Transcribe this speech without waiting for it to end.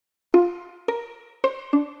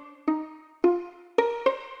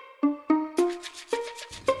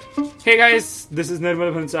Hey guys, this is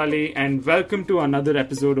Nirmal Bhansali and welcome to another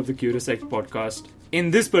episode of the Curasect podcast. In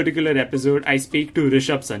this particular episode, I speak to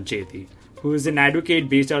Rishabh Sancheti, who is an advocate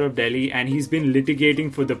based out of Delhi and he's been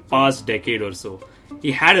litigating for the past decade or so.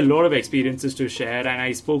 He had a lot of experiences to share and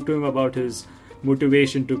I spoke to him about his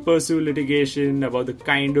motivation to pursue litigation, about the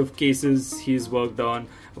kind of cases he's worked on,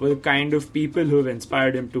 about the kind of people who have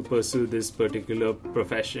inspired him to pursue this particular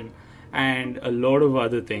profession, and a lot of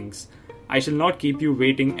other things. I shall not keep you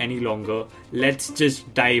waiting any longer. Let's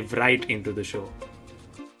just dive right into the show.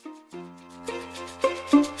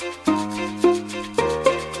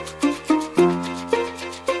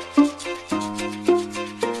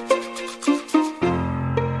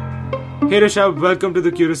 Hey Rishabh, welcome to the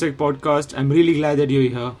Curasec podcast. I'm really glad that you're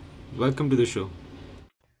here. Welcome to the show.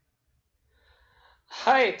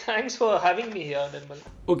 Hi, thanks for having me here, Nirmal.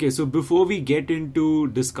 Okay, so before we get into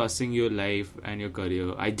discussing your life and your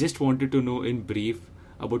career, I just wanted to know in brief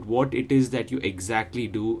about what it is that you exactly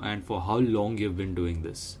do and for how long you've been doing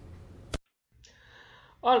this.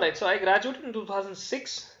 All right, so I graduated in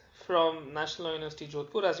 2006 from National Law University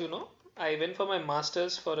Jodhpur, as you know. I went for my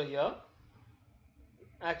master's for a year,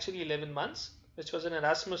 actually 11 months, which was an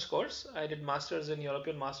Erasmus course. I did master's in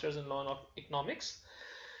European Masters in Law and Economics.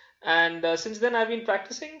 And since then, I've been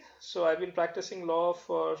practicing. So I've been practicing law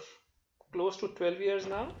for close to 12 years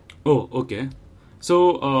now. Oh, okay.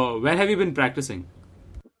 So, where have you been practicing?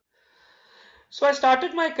 So I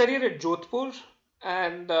started my career at Jodhpur,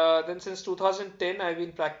 and then since 2010, I've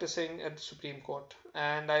been practicing at the Supreme Court,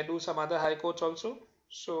 and I do some other high courts also.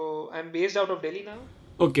 So I'm based out of Delhi now.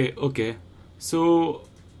 Okay. So,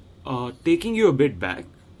 taking you a bit back,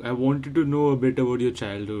 I wanted to know a bit about your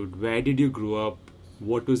childhood. Where did you grow up?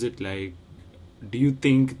 What was it like? Do you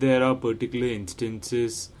think there are particular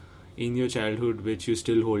instances in your childhood which you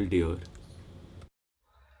still hold dear?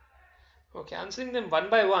 Okay, answering them one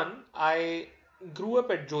by one. I grew up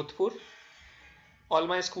at Jodhpur. All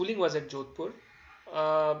my schooling was at Jodhpur.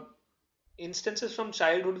 Uh, Instances from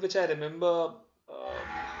childhood which I remember.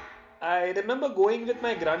 I remember going with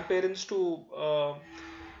my grandparents to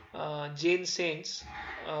Jain saints.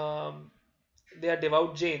 Um, they are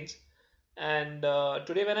devout Jains. And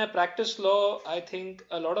today, when I practice law, I think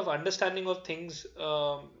a lot of understanding of things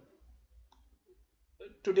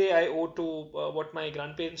today I owe to what my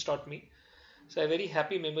grandparents taught me. So I have very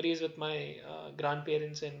happy memories with my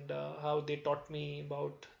grandparents and how they taught me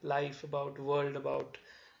about life, about world, about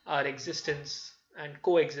our existence and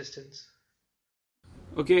coexistence.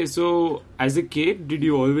 Okay, so as a kid, did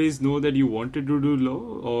you always know that you wanted to do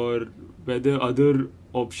law, or were there other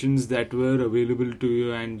options that were available to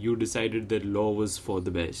you and you decided that law was for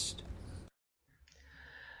the best?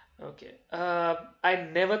 Okay. I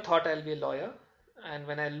never thought I'll be a lawyer. And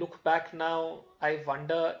when I look back now, I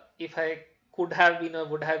wonder if I could have been or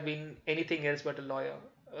would have been anything else but a lawyer.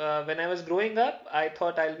 When I was growing up, I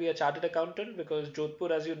thought I'll be a chartered accountant because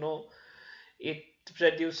Jodhpur, as you know, it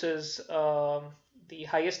produces the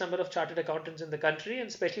highest number of chartered accountants in the country, and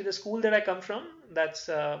especially the school that I come from. That's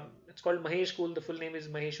it's called Mahesh School. The full name is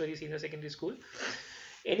Maheshwari Senior Secondary School.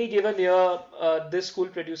 Any given year, this school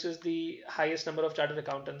produces the highest number of chartered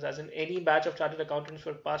accountants, as in any batch of chartered accountants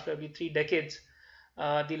for past probably 3 decades.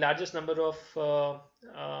 The largest number of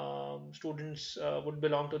students would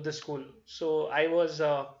belong to this school. So I was,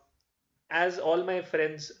 as all my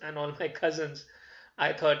friends and all my cousins,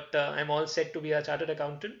 I thought I'm all set to be a chartered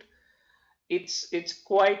accountant. It's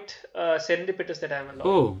quite serendipitous that I'm a lawyer.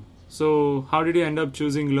 Oh, so how did you end up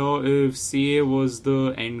choosing law if CA was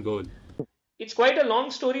the end goal? It's quite a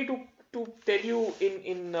long story to tell you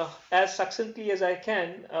in as succinctly as I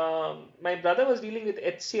can. My brother was dealing with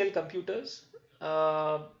HCL computers.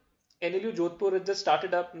 Uh, NLU Jodhpur had just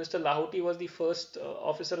started up. Mr. Lahoti was the first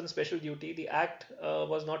officer on special duty. The act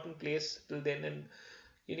was not in place till then, and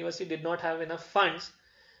university did not have enough funds.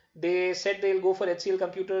 They said they'll go for HCL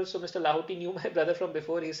computers. So Mr. Lahoti knew my brother from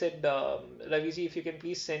before. He said, Raviji, if you can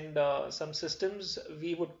please send some systems,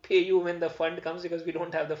 we would pay you when the fund comes because we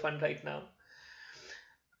don't have the fund right now.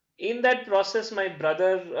 In that process, my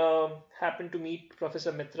brother happened to meet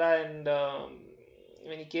Professor Mitra, and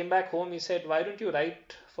when he came back home, he said, "Why don't you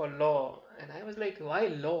write for law?" And I was like, "Why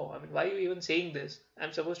law? I mean, why are you even saying this?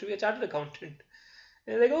 I'm supposed to be a chartered accountant." And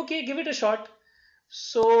they're like, "Okay, give it a shot."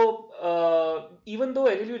 So even though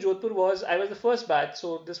NLU Jodhpur I was the first batch,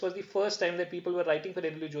 so this was the first time that people were writing for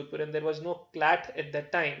NLU Jodhpur, and there was no CLAT at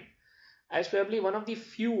that time. I was probably one of the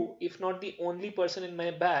few, if not the only person in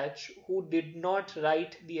my batch who did not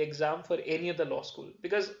write the exam for any other law school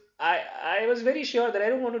because I was very sure that I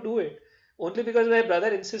don't want to do it. Only because my brother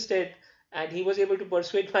insisted and he was able to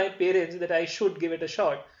persuade my parents that I should give it a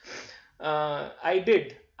shot. I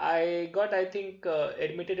did. I got, I think,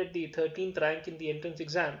 admitted at the 13th rank in the entrance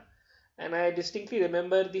exam. And I distinctly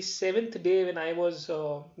remember the seventh day when I was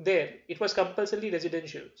there. It was compulsorily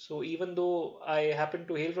residential. So even though I happened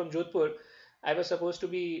to hail from Jodhpur, I was supposed to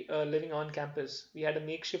be living on campus. We had a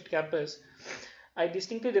makeshift campus. I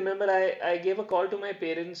distinctly remember I gave a call to my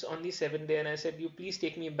parents on the seventh day and I said, you please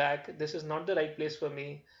take me back. This is not the right place for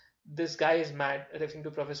me. This guy is mad, referring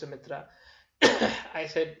to Professor Mitra. I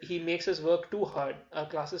said he makes us work too hard. Our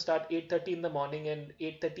classes start 8:30 in the morning and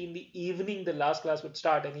 8:30 in the evening the last class would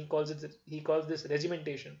start and he calls this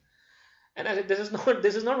regimentation. And I said this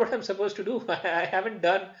is not what I'm supposed to do. I haven't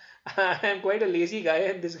done. I am quite a lazy guy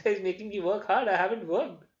and this guy is making me work hard. I haven't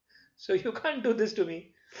worked. So you can't do this to me.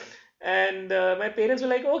 And my parents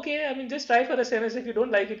were like, okay, I mean, just try for a semester. If you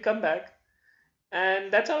don't like it, come back.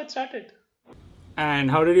 And that's how it started.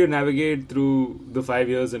 And how did you navigate through the 5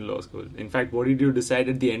 years in law school? In fact, what did you decide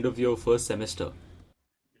at the end of your first semester?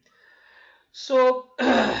 So,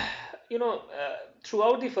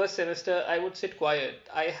 throughout the first semester, I would sit quiet.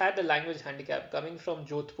 I had a language handicap coming from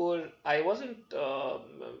Jodhpur. I wasn't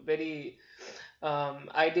very,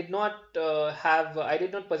 I did not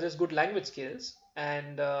possess good language skills.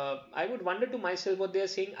 And I would wonder to myself what they are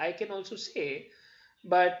saying, I can also say,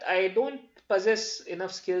 but I don't possess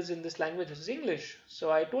enough skills in this language, which is English.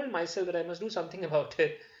 So I told myself that I must do something about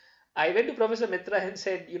it. I went to Professor Mitra and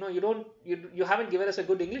said, you haven't given us a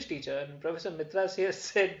good English teacher. And Professor Mitra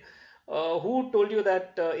said, who told you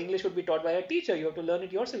that English would be taught by a teacher? You have to learn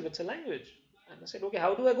it yourself. It's a language. And I said, okay,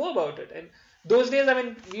 how do I go about it? And those days, I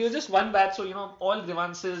mean, we were just one batch, so all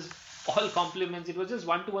grievances, all compliments. It was just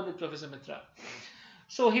one-to-one with Professor Mitra.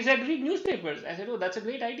 So he said, read newspapers. I said, oh, that's a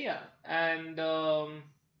great idea. And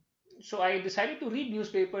so I decided to read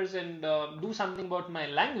newspapers and do something about my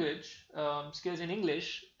language skills in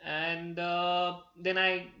English. And then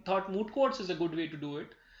I thought moot courts is a good way to do it.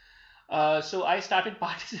 So I started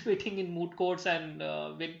participating in moot courts and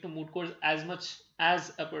went to moot courts as much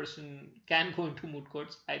as a person can go into moot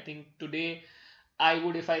courts. I think today I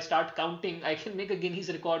would, if I start counting, I can make a Guinness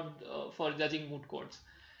record for judging moot courts.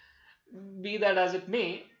 Be that as it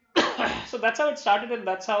may. So that's how it started, and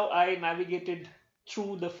that's how I navigated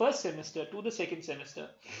through the first semester to the second semester,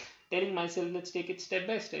 telling myself, let's take it step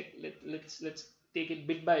by step. Let's take it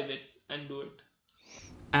bit by bit and do it.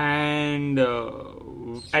 And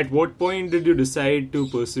at what point did you decide to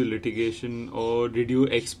pursue litigation, or did you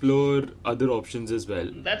explore other options as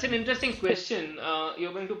well? That's an interesting question.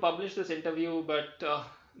 You're going to publish this interview, but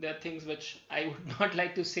there are things which I would not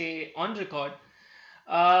like to say on record.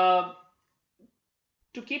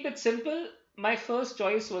 To keep it simple, my first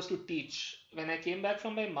choice was to teach. When I came back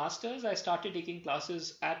from my master's, I started taking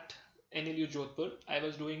classes at NLU Jodhpur. I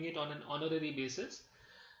was doing it on an honorary basis.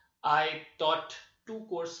 I taught two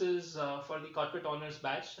courses for the corporate honors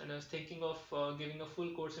batch, and I was thinking of giving a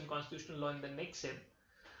full course in constitutional law in the next sem.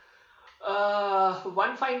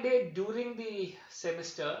 One fine day during the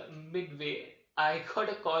semester, midway, I got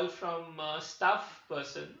a call from a staff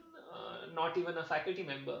person, not even a faculty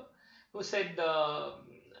member, who said,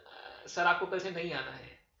 sir, आपको कल से नहीं आना है.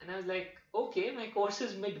 And I was like, okay, my course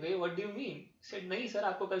is midway, what do you mean? He said, नहीं sir,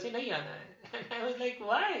 आपको कल से नहीं आना है. And I was like,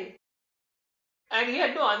 why? And he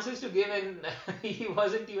had no answers to give, and he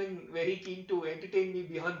wasn't even very keen to entertain me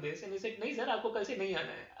beyond this. And he said, नहीं sir, आपको कल से नहीं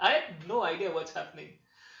आना है. I had no idea what's happening.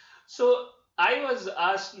 So I was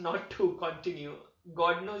asked not to continue.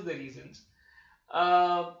 God knows the reasons.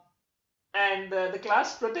 And the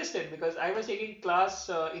class protested because I was taking class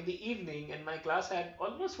in the evening and my class had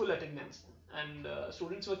almost full attendance, and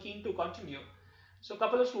students were keen to continue. So a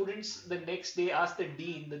couple of students the next day asked the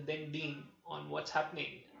then dean, on what's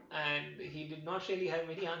happening, and he did not really have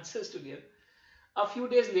many answers to give. A few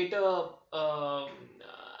days later,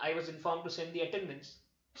 I was informed to send the attendance.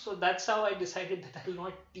 So that's how I decided that I will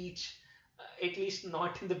not teach, at least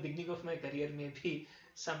not in the beginning of my career, maybe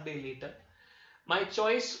someday later. My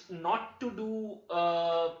choice not to do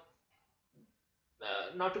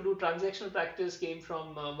transactional practice came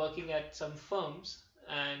from working at some firms,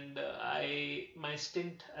 and my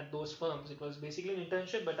stint at those firms, it was basically an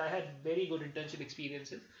internship, but I had very good internship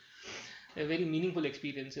experiences, very meaningful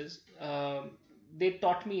experiences. They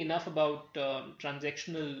taught me enough about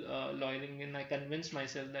transactional lawyering, and I convinced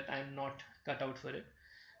myself that I'm not cut out for it.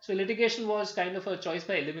 So litigation was kind of a choice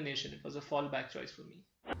by elimination. It was a fallback choice for me.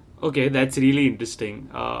 Okay, that's really interesting.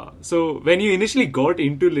 So when you initially got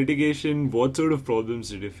into litigation, what sort of problems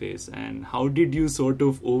did you face, and how did you sort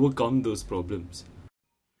of overcome those problems?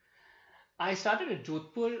 I started at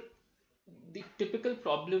Jodhpur. The typical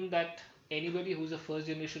problem that anybody who's a first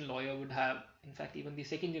generation lawyer would have, in fact even the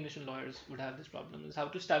second generation lawyers would have this problem, is how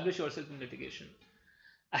to establish yourself in litigation.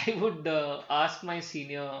 I would ask my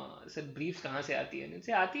senior, sir, briefs कहाँ से आती है? And he'd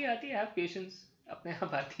say, आती है, have patience, अपने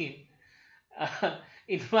आप आती है.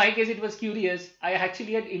 In my case, it was curious. I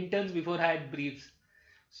actually had interns before I had briefs.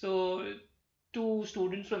 So, two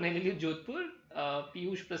students from NLU Jodhpur,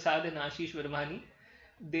 Piyush Prasad and Ashish Vermani,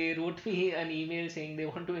 they wrote me an email saying they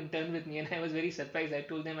want to intern with me, and I was very surprised. I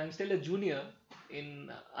told them I'm still a junior in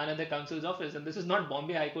another council's office, and this is not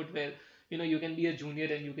Bombay High Court where you can be a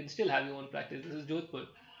junior and you can still have your own practice. This is Jodhpur.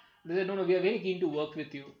 They said, no, we are very keen to work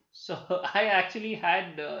with you. So I actually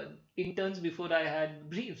had interns before I had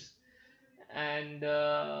briefs, and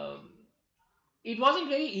it wasn't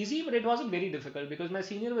very easy, but it wasn't very difficult because my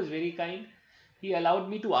senior was very kind. He allowed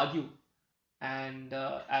me to argue, and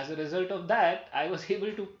as a result of that, I was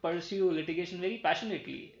able to pursue litigation very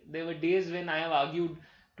passionately. There were days when I have argued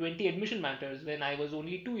 20 admission matters when I was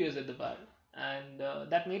only 2 years at the bar, and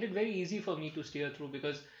that made it very easy for me to steer through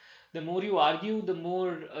because the more you argue, the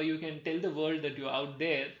more you can tell the world that you're out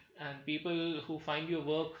there, and people who find your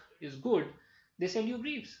work is good, they send you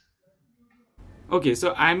briefs. Okay,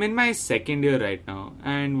 so I'm in my second year right now,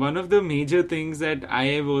 and one of the major things that I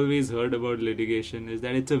have always heard about litigation is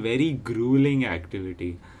that it's a very grueling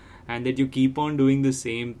activity and that you keep on doing the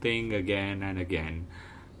same thing again and again.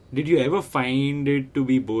 Did you ever find it to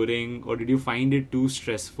be boring, or did you find it too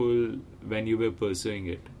stressful when you were pursuing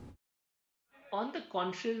it? On the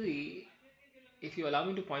contrary, if you allow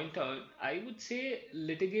me to point out, I would say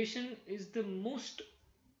litigation is the most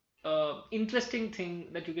interesting thing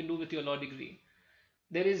that you can do with your law degree.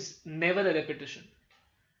 There is never a repetition.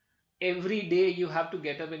 Every day you have to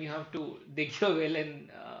get up and you have to dig your well and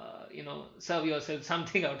serve yourself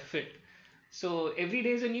something out of it. So every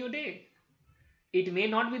day is a new day. It may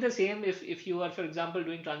not be the same if you are, for example,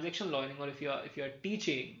 doing transaction lawyering, or if you are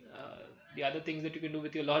teaching the other things that you can do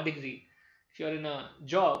with your law degree. If you are in a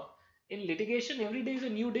job, in litigation, every day is a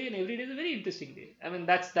new day and every day is a very interesting day. I mean,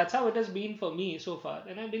 that's how it has been for me so far.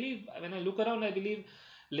 And I believe when I look around, I believe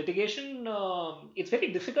litigation. It's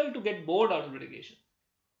very difficult to get bored out of litigation.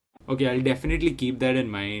 Okay, I'll definitely keep that in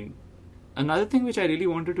mind. Another thing which I really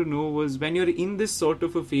wanted to know was when you're in this sort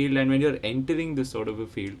of a field and when you're entering this sort of a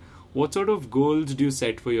field, what sort of goals do you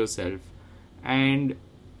set for yourself? And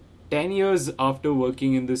 10 years after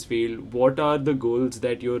working in this field, what are the goals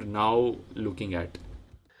that you're now looking at?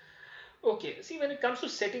 Okay, see, when it comes to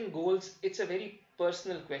setting goals, it's a very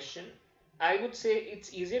personal question. I would say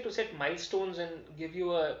it's easier to set milestones and give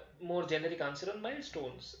you a more generic answer on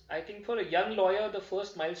milestones. I think for a young lawyer, the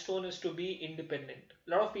first milestone is to be independent.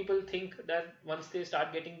 A lot of people think that once they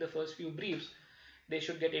start getting the first few briefs, they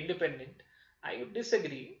should get independent. I would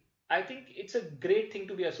disagree. I think it's a great thing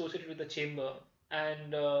to be associated with the chamber,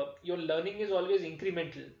 and your learning is always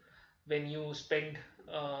incremental when you spend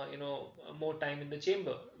more time in the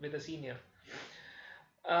chamber with a senior.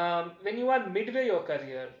 When you are midway your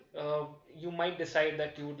career, you might decide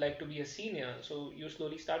that you would like to be a senior, so you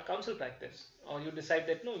slowly start counsel practice, or you decide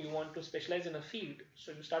that no, you want to specialize in a field,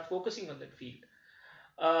 so you start focusing on that field.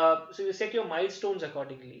 So you set your milestones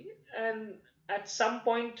accordingly, and at some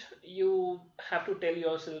point you have to tell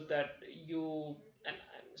yourself that and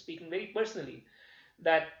I'm speaking very personally,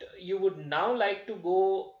 that you would now like to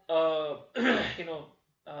go,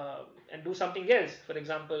 and do something else. For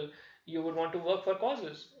example, you would want to work for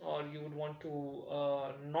causes, or you would want to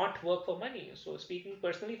not work for money. So, speaking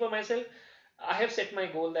personally for myself, I have set my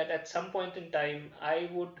goal that at some point in time I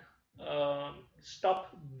would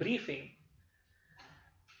stop briefing,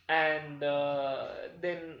 and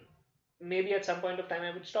then maybe at some point of time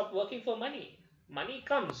I would stop working for money. Money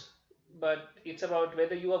comes, but it's about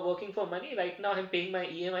whether you are working for money. Right now I'm paying my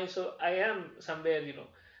EMI, so I am somewhere,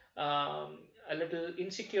 a little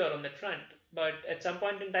insecure on that front. But at some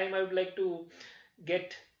point in time I would like to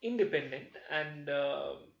get independent, and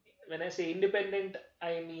when I say independent,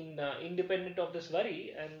 I mean independent of this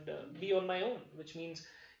worry, and be on my own, which means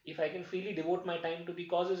if I can freely devote my time to the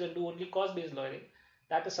causes and do only cause based lawyering,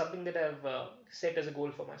 that is something that I've set as a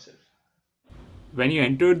goal for myself. When you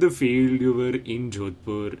entered the field, you were in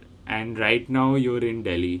Jodhpur, and right now you're in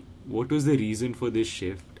Delhi. What was the reason for this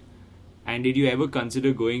shift? And did you ever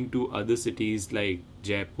consider going to other cities like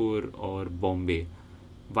Jaipur or Bombay?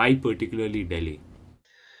 Why particularly Delhi?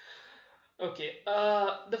 Okay,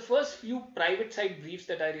 the first few private side briefs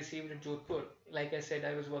that I received in Jodhpur, like I said,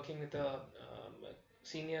 I was working with a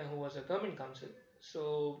senior who was a government counsel.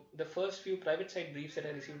 So the first few private side briefs that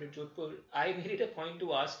I received in Jodhpur, I made it a point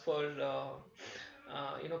to ask for,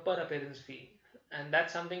 per appearance fee, and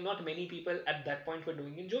that's something not many people at that point were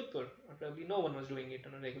doing in Jodhpur. Or probably no one was doing it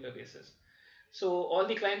on a regular basis. So all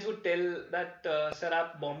the clients would tell that, sir,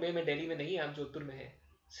 आप बॉम्बे में दिल्ली में नहीं, आप जोधपुर में हैं.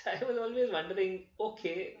 So I was always wondering,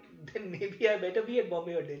 okay, then maybe I better be at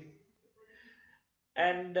Bombay or Delhi.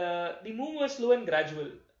 And the move was slow and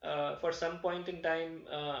gradual. For some point in time,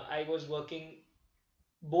 I was working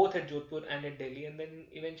both at Jodhpur and at Delhi, and then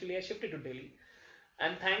eventually I shifted to Delhi.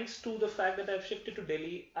 And thanks to the fact that I've shifted to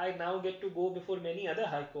Delhi, I now get to go before many other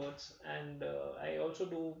high courts, and I also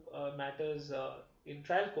do matters in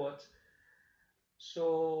trial courts.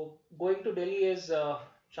 So going to Delhi is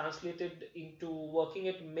translated into working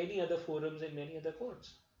at many other forums in many other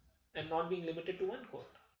courts, and not being limited to one court.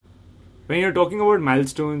 When you're talking about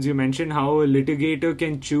milestones, you mentioned how a litigator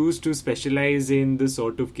can choose to specialize in the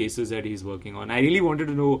sort of cases that he's working on. I really wanted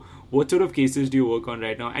to know what sort of cases do you work on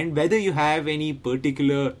right now, and whether you have any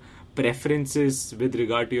particular preferences with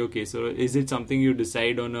regard to your case, or is it something you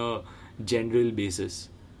decide on a general basis?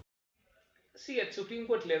 See, at Supreme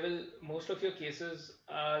Court level, most of your cases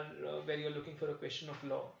are where you're looking for a question of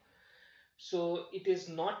law. So it is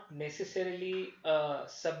not necessarily a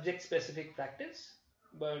subject specific practice,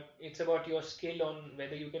 but it's about your skill on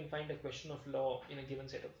whether you can find a question of law in a given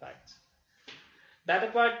set of facts. That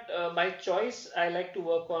apart, by choice, I like to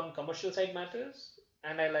work on commercial side matters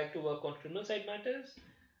and I like to work on criminal side matters.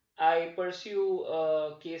 I pursue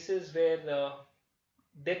cases where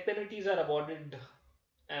death penalties are awarded,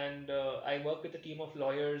 and I work with a team of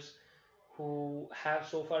lawyers who have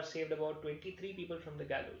so far saved about 23 people from the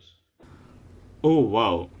gallows. Oh,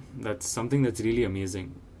 wow. That's something that's really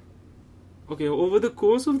amazing. Okay, over the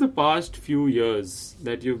course of the past few years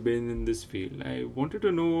that you've been in this field, I wanted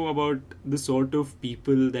to know about the sort of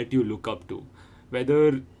people that you look up to.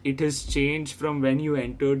 Whether it has changed from when you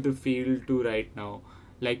entered the field to right now.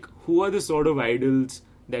 Like, who are the sort of idols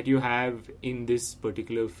that you have in this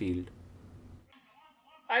particular field?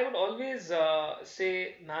 I would always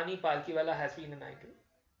say Nani Palkiwala has been an idol.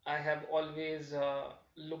 I have always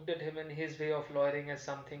looked at him and his way of lawyering as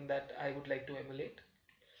something that I would like to emulate.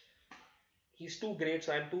 He's too great,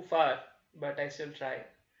 so I'm too far, but I still try,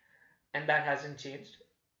 and that hasn't changed.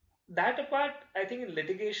 That apart, I think in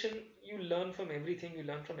litigation, you learn from everything, you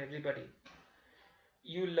learn from everybody.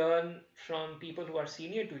 You learn from people who are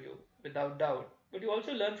senior to you, without doubt, but you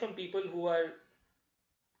also learn from people who are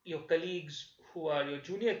your colleagues, who are your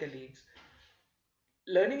junior colleagues.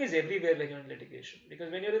 Learning is everywhere when you're in litigation,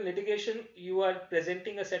 because when you're in litigation, you are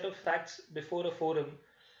presenting a set of facts before a forum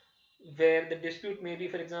where the dispute may be,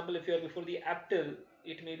 for example, if you are before the APTEL,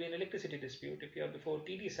 it may be an electricity dispute. If you are before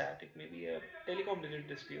TDSAT, it may be a telecom related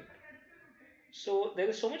dispute. So there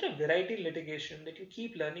is so much of variety in litigation that you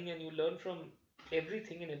keep learning and you learn from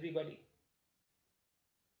everything and everybody.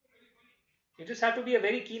 You just have to be a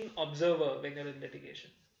very keen observer when you're in litigation.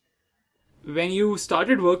 When you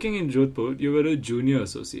started working in Jodhpur, you were a junior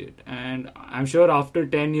associate. And I'm sure after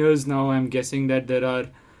 10 years now, I'm guessing that there are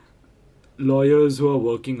lawyers who are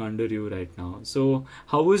working under you right now. So,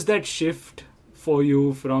 how was that shift for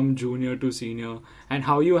you from junior to senior, and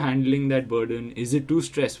how are you handling that burden? Is it too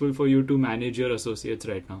stressful for you to manage your associates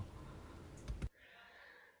right now?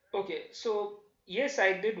 Okay, so yes,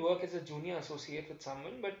 I did work as a junior associate with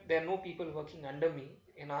someone, but there are no people working under me.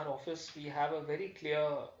 In our office, we have a very clear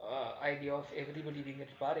idea of everybody being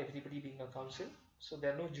at bar, everybody being a counsel. So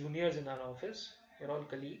there are no juniors in our office. We're all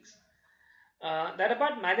colleagues. That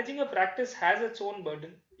apart, managing a practice has its own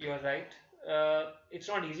burden. You're right. It's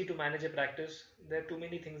not easy to manage a practice. There are too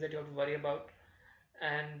many things that you have to worry about.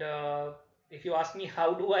 And if you ask me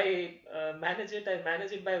how do I manage it, I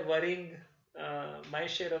manage it by worrying my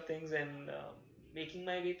share of things and making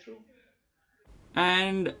my way through.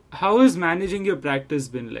 And how has managing your practice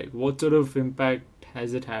been like? What sort of impact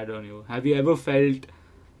has it had on you? Have you ever felt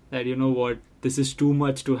that, you know what, this is too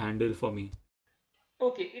much to handle for me?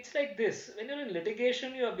 Okay, it's like this. When you're in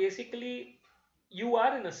litigation, you are basically you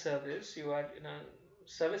are in a service, you are in a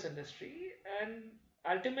service industry, and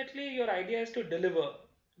ultimately your idea is to deliver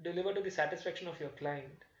to the satisfaction of your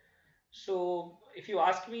client. So if you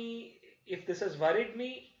ask me if this has worried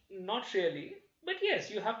me, not really. But yes,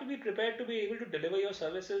 you have to be prepared to be able to deliver your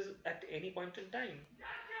services at any point in time.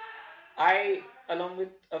 I, along with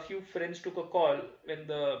a few friends, took a call when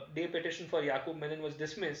the day petition for Yaqub Menon was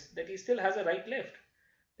dismissed that he still has a right left.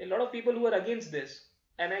 There are a lot of people who are against this,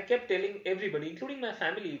 and I kept telling everybody, including my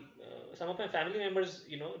family. Some of my family members,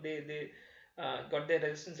 they got their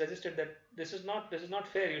resistance registered that this is not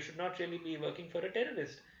fair. You should not really be working for a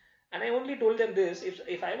terrorist. And I only told them this: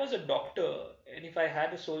 if I was a doctor and if I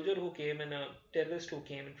had a soldier who came and a terrorist who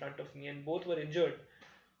came in front of me, and both were injured,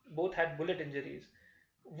 both had bullet injuries,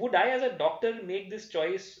 would I, as a doctor, make this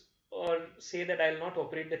choice or say that I'll not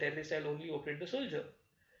operate the terrorist, I'll only operate the soldier?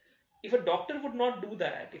 If a doctor would not do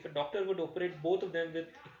that, if a doctor would operate both of them with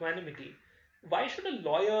equanimity, Why should a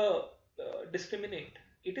lawyer discriminate?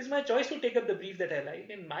 It is my choice to take up the brief that I like,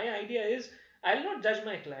 and my idea is I'll not judge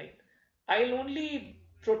my client. I'll only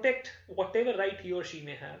protect whatever right he or she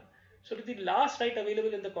may have. So, to the last right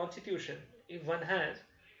available in the Constitution, if one has,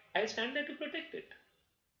 I'll stand there to protect it.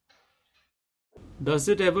 Does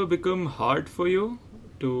it ever become hard for you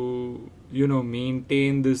to,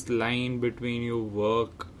 maintain this line between your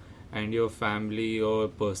work and your family or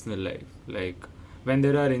personal life? Like, when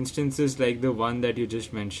there are instances like the one that you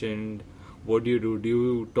just mentioned, what do you do? Do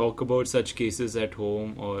you talk about such cases at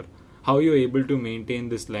home, or how are you able to maintain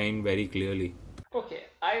this line very clearly? Okay,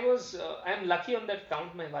 I'm lucky on that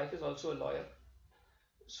count. My wife is also a lawyer,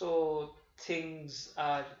 so things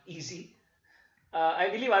are easy. I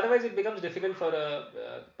believe otherwise it becomes difficult for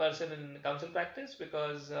a person in counsel practice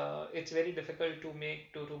because it's very difficult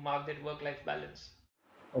to mark that work-life balance.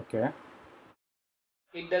 Okay.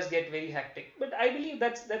 It does get very hectic, but I believe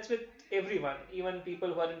that's with everyone, even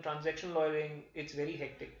people who are in transaction lawyering. It's very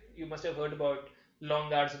hectic. You must have heard about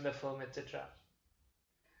long hours in the firm, etc.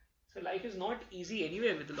 So life is not easy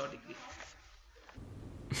anywhere with a law degree.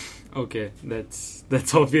 Okay,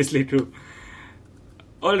 that's obviously true.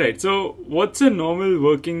 All right. So, what's a normal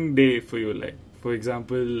working day for you like? For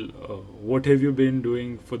example, what have you been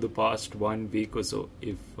doing for the past 1 week or so?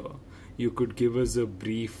 If you could give us a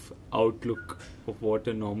brief outlook of what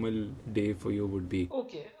a normal day for you would be.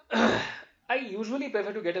 Okay. I usually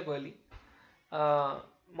prefer to get up early. uh,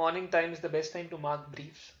 Morning time is the best time to mark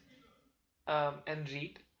briefs and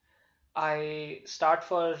read. I start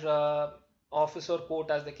for office or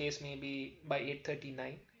court, as the case may be, by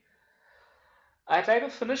 8:39. I try to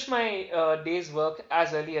finish my day's work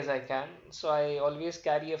as early as I can. So I always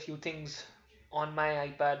carry a few things on my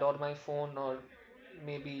iPad or my phone, or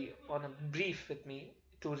maybe on a brief with me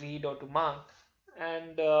to read or to mark.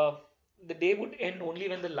 And the day would end only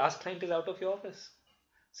when the last client is out of your office.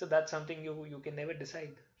 So that's something you can never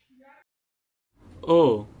decide.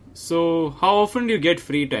 Oh, so how often do you get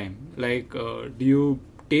free time? Like, do you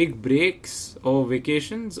take breaks or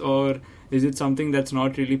vacations, or is it something that's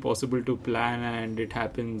not really possible to plan and it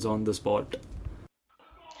happens on the spot?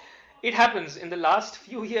 It happens. In the last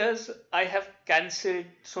few years, I have cancelled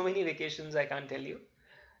so many vacations I can't tell you.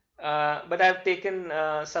 But I've taken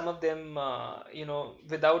some of them,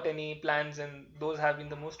 without any plans, and those have been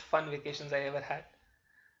the most fun vacations I ever had.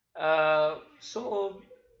 So,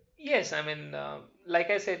 yes, I mean, like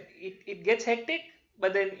I said, it gets hectic,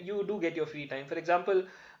 but then you do get your free time. For example,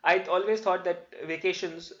 I always thought that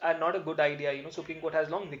vacations are not a good idea. Supreme Court has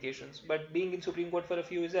long vacations, but being in Supreme Court for a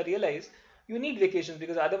few years, I realized you need vacations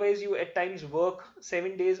because otherwise you at times work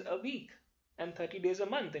 7 days a week and 30 days a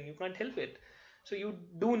month, and you can't help it. So you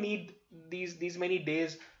do need these many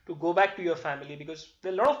days to go back to your family, because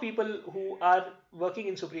there are a lot of people who are working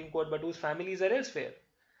in Supreme Court but whose families are elsewhere.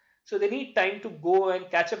 So they need time to go and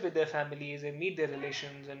catch up with their families and meet their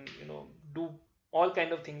relations, and do all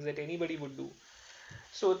kind of things that anybody would do.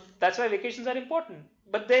 So that's why vacations are important.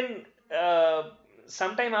 But then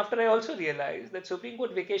sometime after, I also realized that Supreme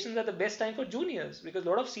Court vacations are the best time for juniors, because a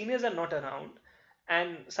lot of seniors are not around,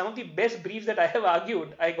 and some of the best briefs that I have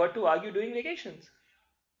argued, I got to argue during vacations.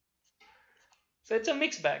 So it's a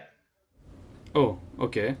mixed bag. Oh,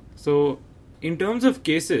 okay. So, in terms of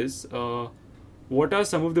cases, what are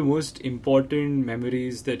some of the most important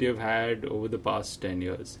memories that you've had over the past 10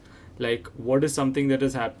 years? Like, what is something that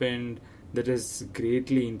has happened that has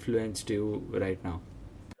greatly influenced you right now?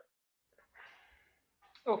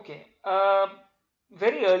 Okay.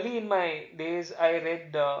 Very early in my days, I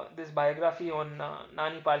read this biography on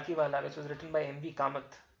Nani Palkiwala, which was written by M.V.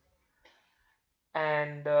 Kamath.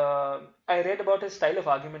 And I read about his style of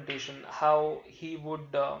argumentation, how he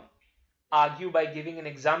would argue by giving an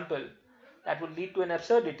example that would lead to an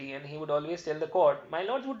absurdity, and he would always tell the court, "My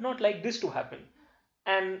lords would not like this to happen."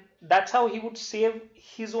 And that's how he would save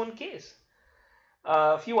his own case.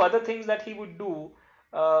 A few other things that he would do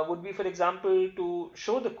would be, for example, to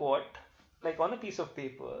show the court, like on a piece of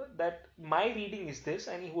paper, that my reading is this,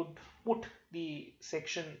 and he would put the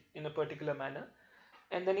section in a particular manner.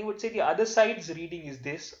 And then he would say the other side's reading is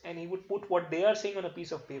this, and he would put what they are saying on a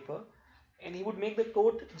piece of paper, and he would make the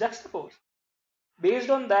court juxtapose. Based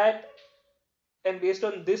on that, and based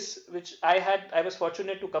on this, which I was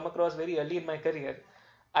fortunate to come across very early in my career,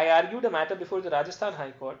 I argued a matter before the Rajasthan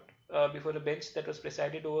High Court, before a bench that was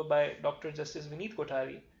presided over by Dr. Justice Vineet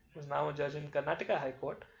Kothari, who is now a judge in Karnataka High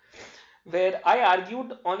Court, where I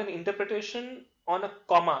argued on an interpretation on a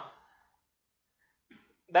comma.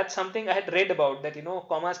 That's something I had read about, that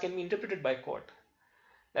commas can be interpreted by court.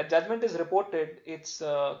 That judgment is reported. It's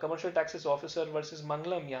Commercial Taxes Officer versus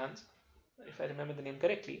Mangalam Yans, if I remember the name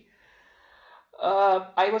correctly.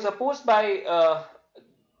 I was opposed by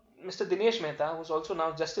Mr. Dinesh Mehta, who's also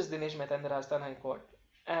now Justice Dinesh Mehta in the Rajasthan High Court,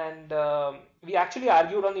 and we actually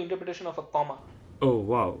argued on the interpretation of a comma. Oh,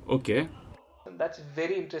 wow. Okay. And that's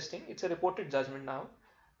very interesting. It's a reported judgment now.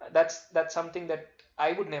 That's something that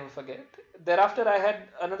I would never forget. Thereafter, I had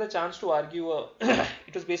another chance to argue.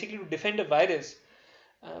 It was basically to defend a virus.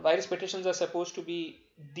 Virus petitions are supposed to be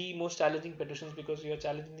the most challenging petitions because you are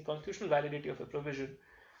challenging the constitutional validity of a provision.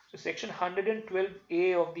 So, Section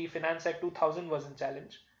 112A of the Finance Act 2000 was in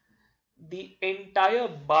challenge. The entire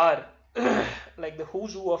bar, like the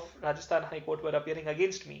who's who of Rajasthan High Court, were appearing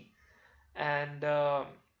against me, and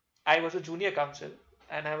I was a junior counsel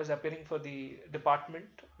and I was appearing for the department.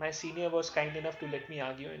 My senior was kind enough to let me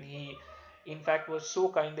argue, and he, in fact, was so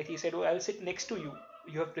kind that he said, "Oh, I'll sit next to you.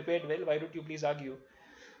 You have prepared well. Why don't you please argue?"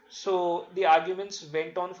 So the arguments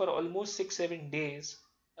went on for almost 6-7 days.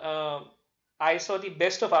 Uh, I saw the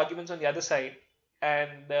best of arguments on the other side,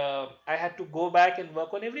 and I had to go back and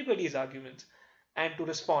work on everybody's arguments and to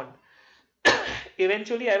respond.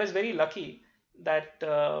 Eventually, I was very lucky that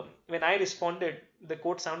when I responded, the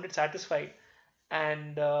court sounded satisfied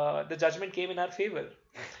and the judgment came in our favor.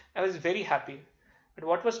 I was very happy. But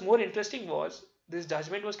what was more interesting was this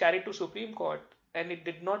judgment was carried to Supreme Court, and it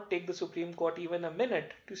did not take the Supreme Court even a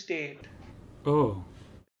minute to stay it. Oh,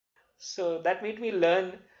 So that made me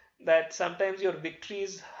learn that sometimes your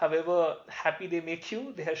victories, however happy they make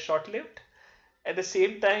you, they are short lived. At the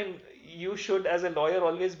same time, you should, as a lawyer,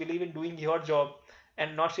 always believe in doing your job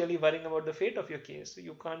and not really worrying about the fate of your case. So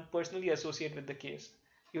you can't personally associate with the case.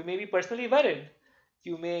 You may be personally worried.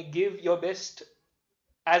 You may give your best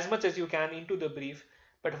as much as you can into the brief,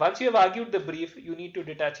 but once you have argued the brief, you need to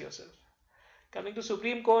detach yourself. Coming to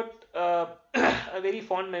Supreme Court, a very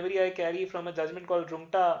fond memory I carry from a judgment called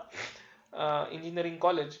Rumta Engineering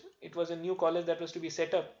College. It was a new college that was to be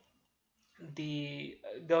set up. The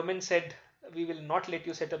government said, "We will not let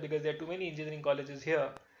you set up because there are too many engineering colleges here."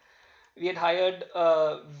 We had hired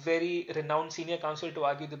a very renowned senior counsel to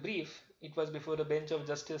argue the brief. It was before the bench of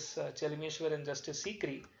Justice Chelimeshwar and Justice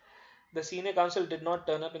Sikri. The senior counsel did not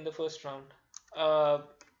turn up in the first round. Uh,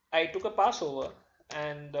 I took a pass over,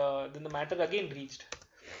 and then the matter again reached.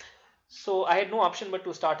 So I had no option but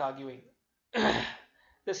to start arguing.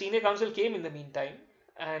 The senior counsel came in the meantime,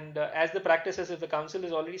 and as the practice is, if the counsel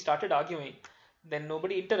has already started arguing, then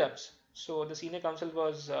nobody interrupts. So the senior counsel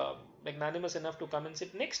was magnanimous enough to come and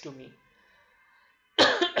sit next to me.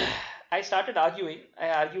 I started arguing. I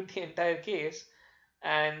argued the entire case,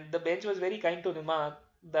 and the bench was very kind to remark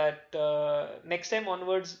that next time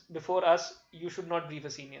onwards, before us, you should not brief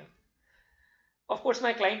a senior. Of course,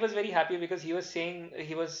 my client was very happy because he was saying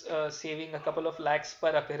he was saving a couple of lakhs per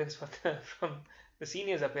appearance from the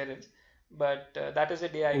senior's appearance. But that is a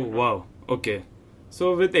day I oh, will not. wow. Okay.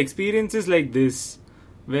 So, with experiences like this,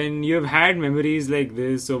 when you've had memories like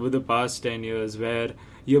this over the past 10 years where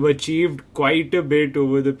you've achieved quite a bit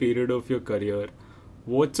over the period of your career,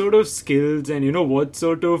 what sort of skills and what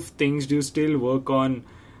sort of things do you still work on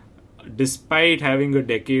despite having a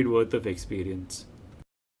decade worth of experience?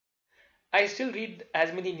 I still read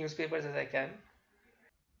as many newspapers as I can.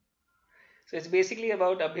 So it's basically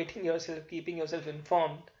about updating yourself, keeping yourself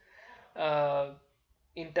informed. Uh,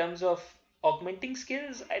 in terms of augmenting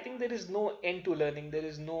skills, I think there is no end to learning. There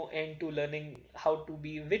is no end to learning how to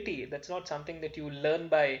be witty. That's not something that you learn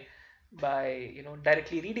by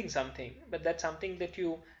directly reading something, but that's something that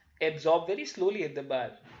you absorb very slowly at the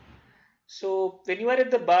bar. So when you are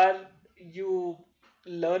at the bar, you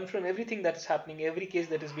learn from everything that's happening, every case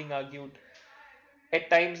that is being argued. At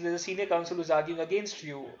times, there's a senior counsel who's arguing against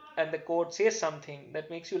you, and the court says something that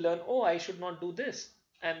makes you learn, oh, I should not do this.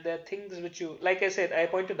 And there are things which you, like I said, I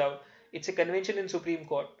pointed out, it's a convention in Supreme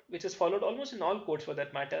Court, which is followed almost in all courts for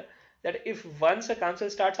that matter, that if once a counsel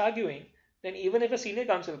starts arguing, then even if a senior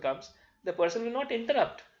counsel comes, the person will not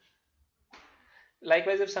interrupt.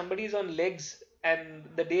 Likewise, if somebody is on legs and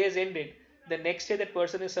the day has ended, the next day that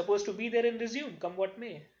person is supposed to be there and resume, come what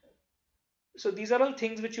may. So these are all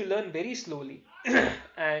things which you learn very slowly,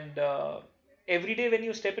 and every day when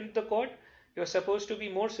you step into the court, you're supposed to be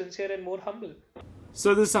more sincere and more humble.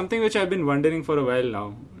 So, this is something which I've been wondering for a while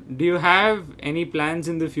now. Do you have any plans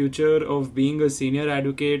in the future of being a senior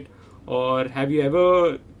advocate, or have you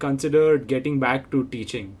ever considered getting back to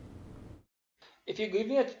teaching? If you give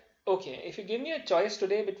me a if you give me a choice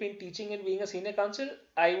today between teaching and being a senior counsel,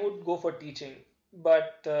 I would go for teaching.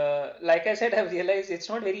 But like I said, I've realized it's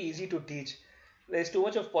not very easy to teach. There's too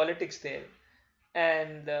much of politics there.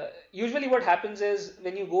 And usually, what happens is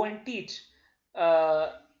when you go and teach,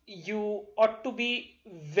 you ought to be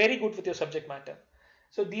very good with your subject matter.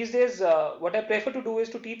 So these days, what I prefer to do is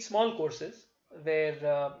to teach small courses.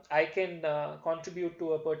 where I can contribute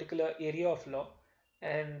to a particular area of law,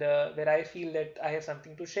 and where I feel that I have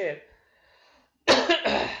something to share.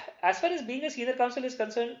 As far as being a senior counsel is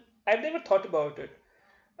concerned, I've never thought about it.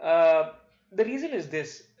 Uh, the reason is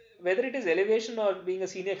this: whether it is elevation or being a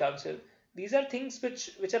senior counsel, these are things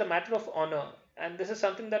which are a matter of honor, and this is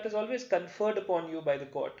something that is always conferred upon you by the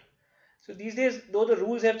court. So these days, though the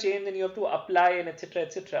rules have changed and you have to apply and etc.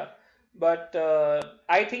 etc. But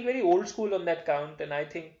I think very old school on that count, and I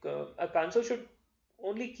think a counsel should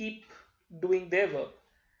only keep doing their work.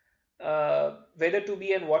 Whether to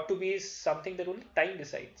be and what to be is something that only time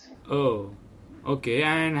decides. Oh, okay.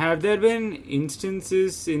 And have there been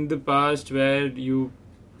instances in the past where you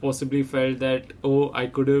possibly felt that, oh, I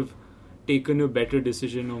could have taken a better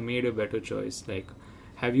decision or made a better choice? Like,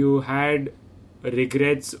 have you had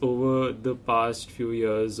regrets over the past few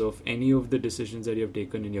years of any of the decisions that you have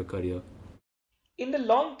taken in your career? In the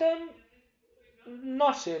long term,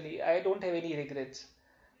 not really. I don't have any regrets.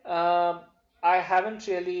 Um, I haven't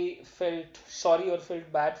really felt sorry or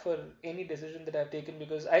felt bad for any decision that I've taken,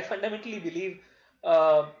 because I fundamentally believe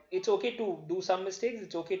it's okay to do some mistakes.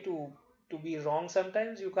 It's okay to be wrong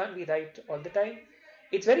sometimes. You can't be right all the time.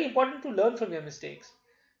 It's very important to learn from your mistakes.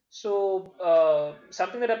 So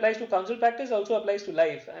something that applies to counsel practice also applies to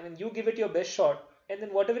life. I mean, you give it your best shot, and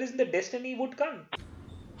then whatever is in the destiny would come.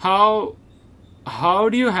 How how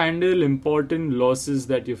do you handle important losses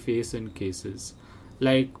that you face in cases?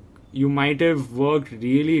 Like, you might have worked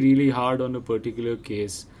really hard on a particular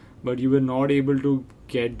case, but you were not able to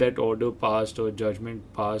get that order passed or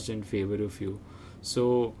judgment passed in favor of you.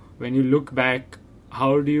 So when you look back,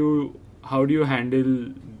 how do you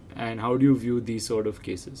handle and how do you view these sort of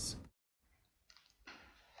cases?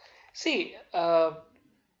 See,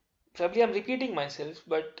 probably I'm repeating myself,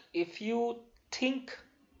 but if you think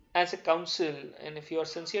as a counsel and if you are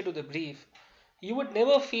sincere to the brief, you would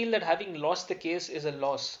never feel that having lost the case is a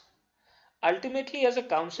loss. Ultimately, as a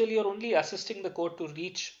counsel, you're only assisting the court to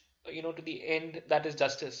reach, to the end that is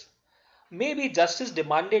justice. Maybe justice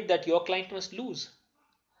demanded that your client must lose.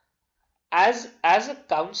 As a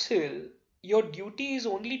counsel, your duty is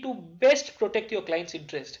only to best protect your client's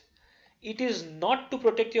interest. It is not to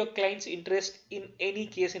protect your client's interest in any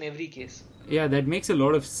case, in every case. Yeah, that makes a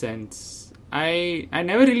lot of sense. I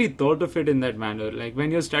never really thought of it in that manner. Like, when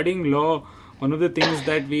you're studying law, one of the things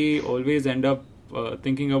that we always end up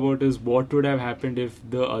thinking about is what would have happened if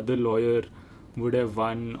the other lawyer would have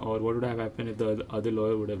won, or what would have happened if the other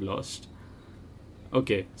lawyer would have lost.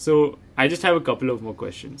 Okay, so I just have a couple of more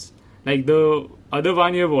questions. Like, the other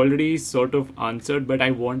one you have already sort of answered, but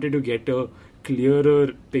I wanted to get a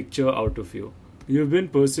clearer picture out of you. You've been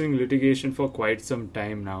pursuing litigation for quite some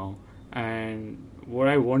time now, and what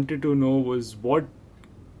I wanted to know was what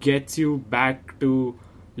gets you back to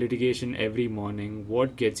litigation every morning,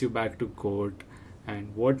 what gets you back to court,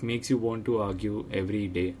 and what makes you want to argue every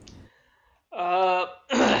day. Uh,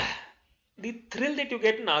 the thrill that you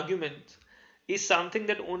get in arguments is something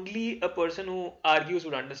that only a person who argues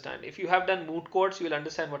would understand. If you have done moot courts, you will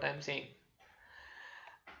understand what I'm saying.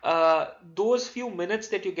 Those few minutes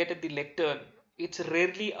that you get at the lectern, it's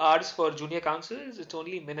rarely hours for junior counsels, it's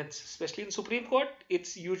only minutes. Especially in Supreme Court,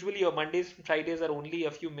 it's usually your Mondays and Fridays are only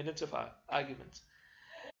a few minutes of arguments.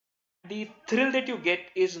 The thrill that you get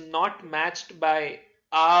is not matched by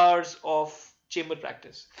hours of chamber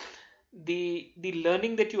practice. The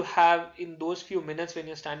learning that you have in those few minutes when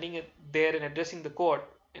you're standing there and addressing the court,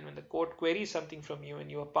 and when the court queries something from you and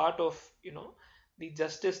you are part of the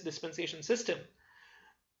justice dispensation system,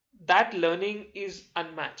 that learning is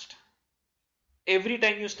unmatched. Every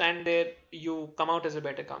time you stand there, you come out as a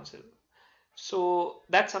better counsel. So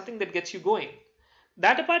that's something that gets you going.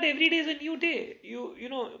 That apart, every day is a new day. You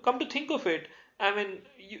come to think of it, I mean,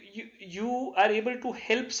 you are able to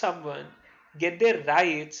help someone get their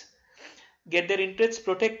rights, get their interests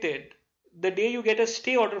protected. The day you get a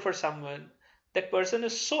stay order for someone, that person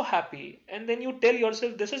is so happy, and then you tell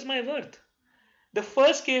yourself, this is my worth. The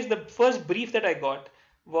first brief that I got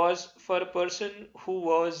was for a person who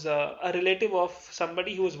was a relative of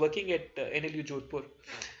somebody who was working at NLU Jodhpur.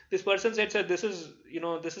 This person said, "Sir, this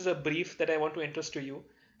is a brief that I want to entrust to you.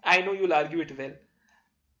 I know you'll argue it well.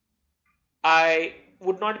 I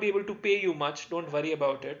would not be able to pay you much. Don't worry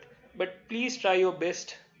about it. But please try your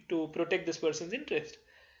best to protect this person's interest."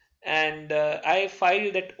 And I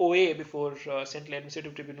filed that OA before Central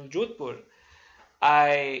Administrative Tribunal Jodhpur.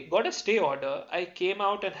 I got a stay order. I came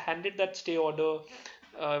out and handed that stay order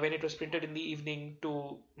when it was printed in the evening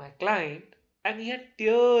to my client, and he had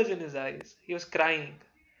tears in his eyes. He was crying.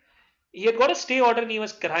 He had got a stay order and he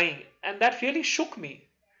was crying, and that really shook me.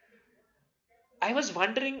 I was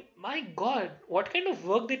wondering, my God, what kind of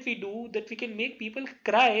work that we do that we can make people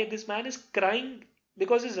cry? This man is crying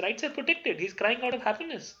because his rights are protected. He's crying out of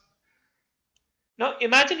happiness. Now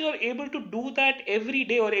imagine you're able to do that every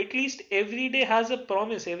day, or at least every day has a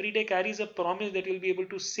promise. Every day carries a promise that you'll be able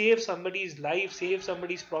to save somebody's life, save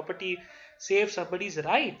somebody's property, save somebody's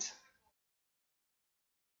rights.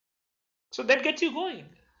 So that gets you going.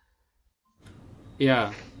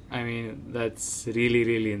 Yeah, I mean, that's really,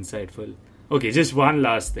 really insightful. Okay, just one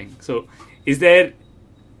last thing. So, is there,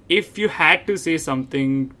 if you had to say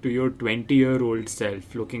something to your 20-year-old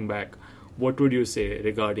self looking back, what would you say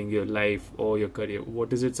regarding your life or your career?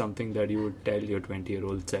 What is it something that you would tell your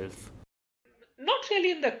 20-year-old self? Not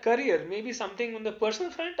really in the career, maybe something on the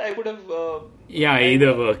personal front. I would have. Yeah,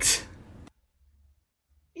 either works.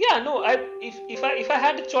 Yeah, no. If I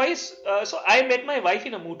had a choice, so I met my wife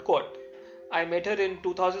in a moot court. I met her in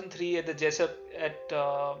 2003 at the Jessup at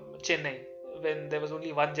Chennai, when there was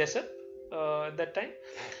only one Jessup at that time.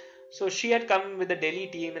 So she had come with the Delhi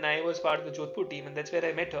team, and I was part of the Jodhpur team, and that's where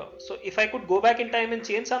I met her. So if I could go back in time and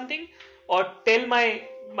change something, or tell my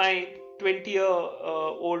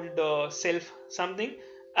 20-year-old self something,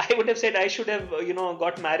 I would have said I should have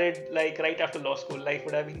got married like right after law school. Life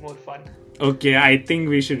would have been more fun. Okay, I think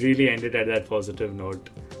we should really end it at that positive note.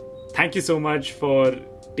 Thank you so much for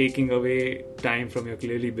taking away time from your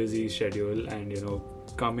clearly busy schedule and,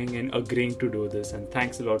 coming and agreeing to do this. And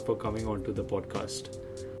thanks a lot for coming on to the podcast.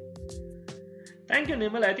 Thank you,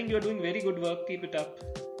 Nirmal. I think you're doing very good work. Keep it up.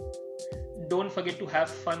 Don't forget to have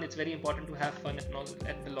fun. It's very important to have fun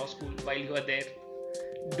at the law school while you are there.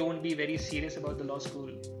 Don't be very serious about the law school.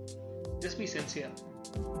 Just be sincere.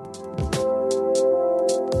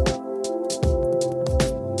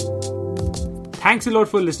 Thanks a lot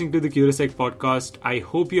for listening to the Curasec podcast. I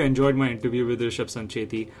hope you enjoyed my interview with Rishabh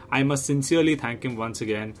Sancheti. I must sincerely thank him once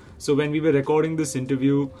again. So when we were recording this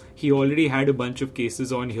interview, he already had a bunch of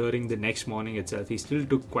cases on hearing the next morning itself. He still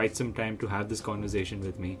took quite some time to have this conversation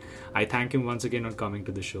with me. I thank him once again on coming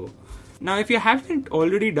to the show. Now, if you haven't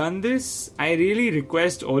already done this, I really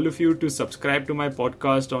request all of you to subscribe to my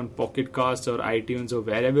podcast on Pocket Casts or iTunes or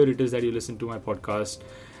wherever it is that you listen to my podcast.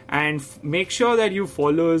 And make sure that you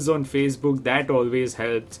follow us on Facebook. That always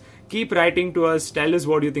helps. Keep writing to us. Tell us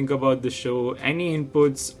what you think about the show. Any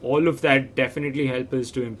inputs, all of that definitely help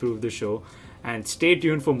us to improve the show. And stay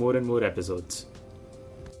tuned for more and more episodes.